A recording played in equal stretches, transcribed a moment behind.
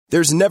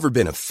There's never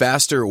been a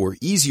faster or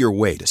easier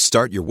way to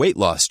start your weight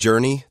loss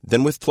journey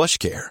than with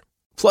PlushCare.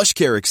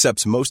 PlushCare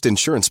accepts most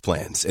insurance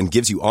plans and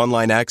gives you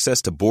online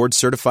access to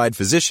board-certified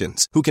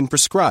physicians who can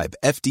prescribe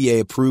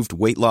FDA-approved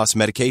weight loss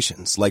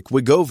medications like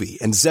Wegovy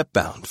and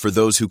Zepbound for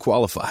those who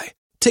qualify.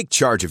 Take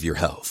charge of your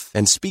health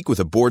and speak with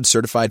a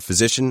board-certified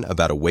physician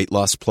about a weight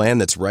loss plan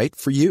that's right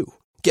for you.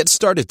 Get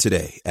started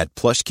today at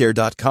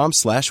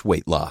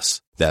plushcare.com/weight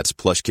loss. That's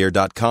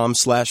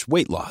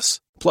plushcare.com/weight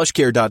loss.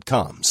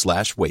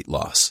 plushcare.com/weight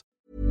loss.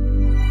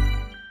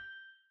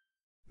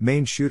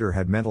 Maine shooter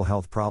had mental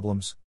health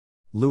problems.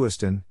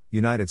 Lewiston,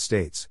 United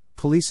States.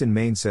 Police in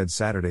Maine said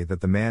Saturday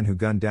that the man who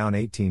gunned down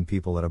 18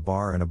 people at a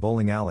bar and a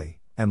bowling alley,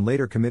 and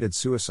later committed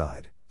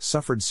suicide,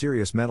 suffered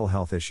serious mental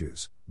health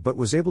issues, but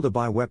was able to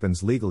buy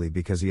weapons legally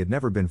because he had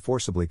never been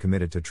forcibly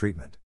committed to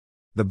treatment.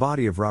 The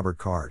body of Robert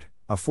Card,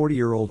 a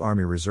 40-year-old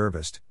Army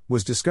reservist,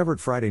 was discovered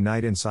Friday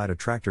night inside a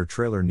tractor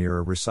trailer near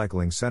a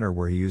recycling center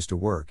where he used to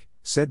work,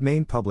 said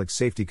Maine Public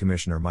Safety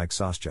Commissioner Mike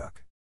Soschuk.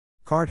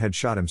 Card had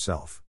shot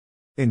himself.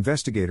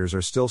 Investigators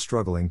are still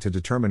struggling to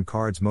determine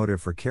Card's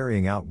motive for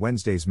carrying out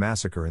Wednesday's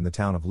massacre in the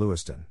town of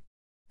Lewiston.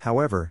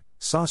 However,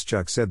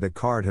 Soschuk said that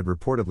Card had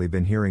reportedly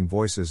been hearing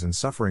voices and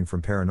suffering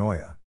from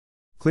paranoia.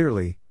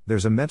 Clearly,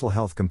 there's a mental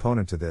health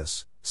component to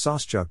this,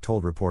 Soschuk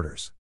told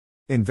reporters.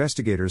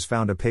 Investigators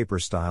found a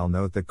paper-style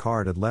note that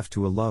Card had left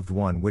to a loved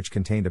one which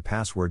contained a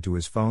password to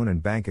his phone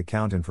and bank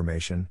account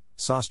information,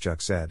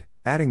 Soschuk said,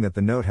 adding that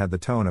the note had the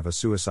tone of a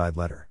suicide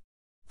letter.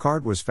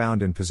 Card was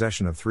found in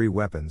possession of 3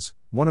 weapons,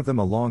 one of them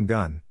a long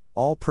gun,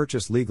 all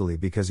purchased legally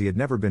because he had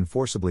never been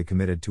forcibly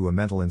committed to a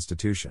mental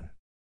institution.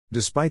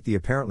 Despite the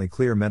apparently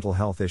clear mental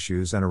health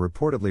issues and a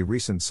reportedly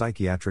recent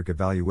psychiatric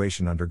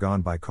evaluation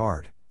undergone by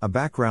Card, a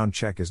background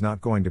check is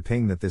not going to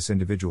ping that this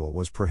individual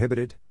was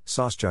prohibited,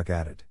 Soschuk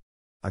added.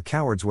 A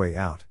coward's way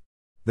out.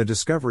 The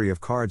discovery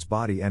of Card's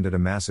body ended a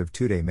massive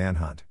 2-day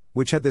manhunt,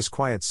 which had this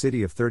quiet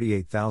city of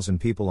 38,000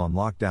 people on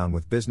lockdown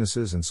with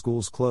businesses and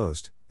schools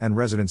closed, and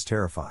residents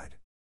terrified.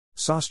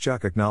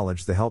 Soschuk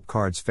acknowledged the help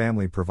Card's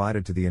family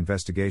provided to the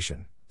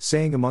investigation,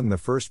 saying among the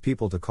first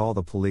people to call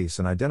the police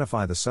and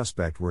identify the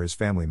suspect were his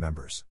family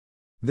members.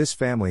 This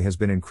family has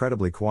been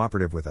incredibly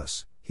cooperative with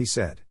us, he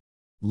said.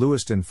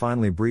 Lewiston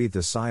finally breathed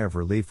a sigh of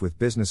relief with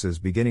businesses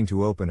beginning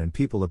to open and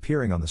people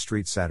appearing on the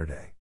streets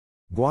Saturday.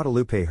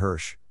 Guadalupe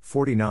Hirsch,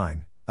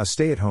 49, a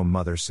stay-at-home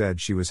mother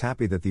said she was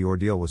happy that the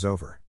ordeal was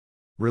over.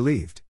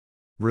 Relieved,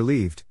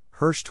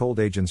 Hirsch told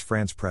Agence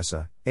France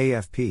Presse,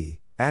 AFP,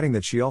 adding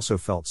that she also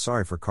felt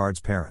sorry for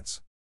Card's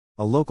parents.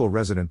 A local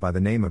resident by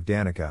the name of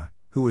Danica,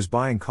 who was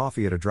buying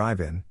coffee at a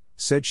drive-in,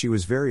 said she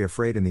was very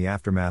afraid in the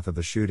aftermath of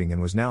the shooting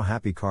and was now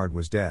happy Card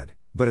was dead,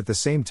 but at the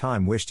same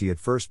time wished he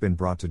had first been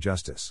brought to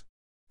justice.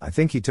 I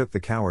think he took the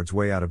coward's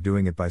way out of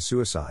doing it by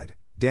suicide,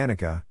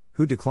 Danica,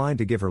 who declined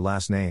to give her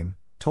last name,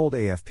 told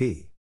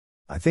AFP.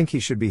 I think he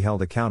should be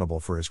held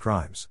accountable for his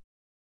crimes.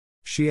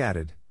 She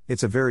added,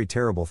 it's a very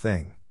terrible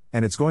thing,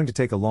 and it's going to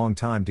take a long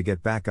time to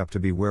get back up to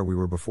be where we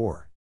were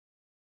before.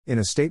 In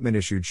a statement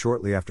issued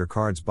shortly after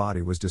Card's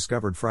body was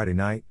discovered Friday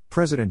night,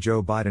 President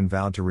Joe Biden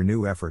vowed to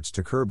renew efforts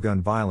to curb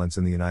gun violence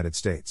in the United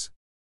States.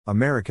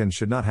 Americans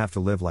should not have to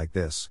live like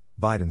this,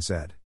 Biden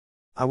said.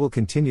 I will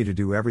continue to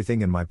do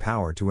everything in my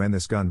power to end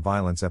this gun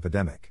violence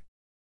epidemic.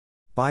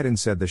 Biden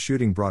said the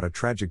shooting brought a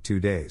tragic 2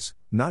 days,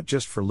 not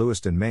just for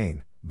Lewiston,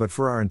 Maine, but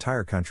for our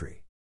entire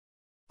country.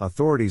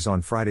 Authorities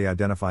on Friday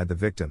identified the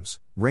victims,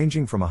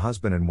 ranging from a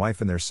husband and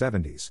wife in their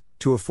 70s,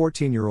 to a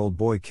 14-year-old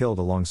boy killed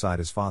alongside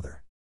his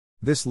father.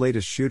 This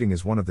latest shooting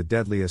is one of the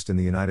deadliest in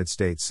the United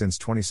States since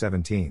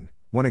 2017,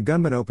 when a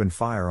gunman opened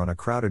fire on a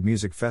crowded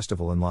music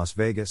festival in Las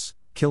Vegas,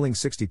 killing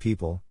 60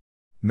 people.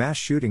 Mass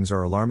shootings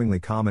are alarmingly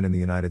common in the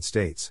United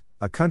States,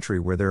 a country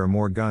where there are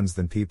more guns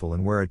than people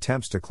and where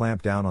attempts to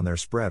clamp down on their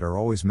spread are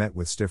always met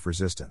with stiff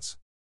resistance.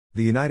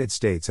 The United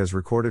States has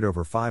recorded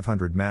over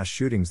 500 mass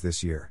shootings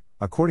this year,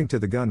 according to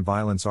the Gun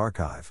Violence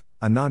Archive,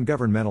 a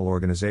non-governmental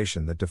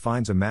organization that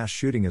defines a mass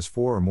shooting as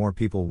 4 or more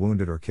people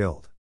wounded or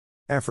killed.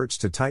 Efforts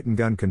to tighten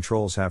gun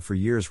controls have for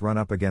years run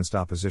up against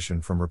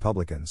opposition from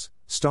Republicans,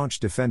 staunch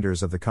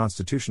defenders of the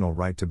constitutional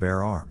right to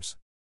bear arms.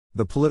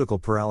 The political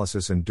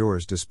paralysis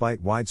endures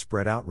despite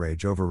widespread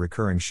outrage over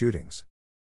recurring shootings.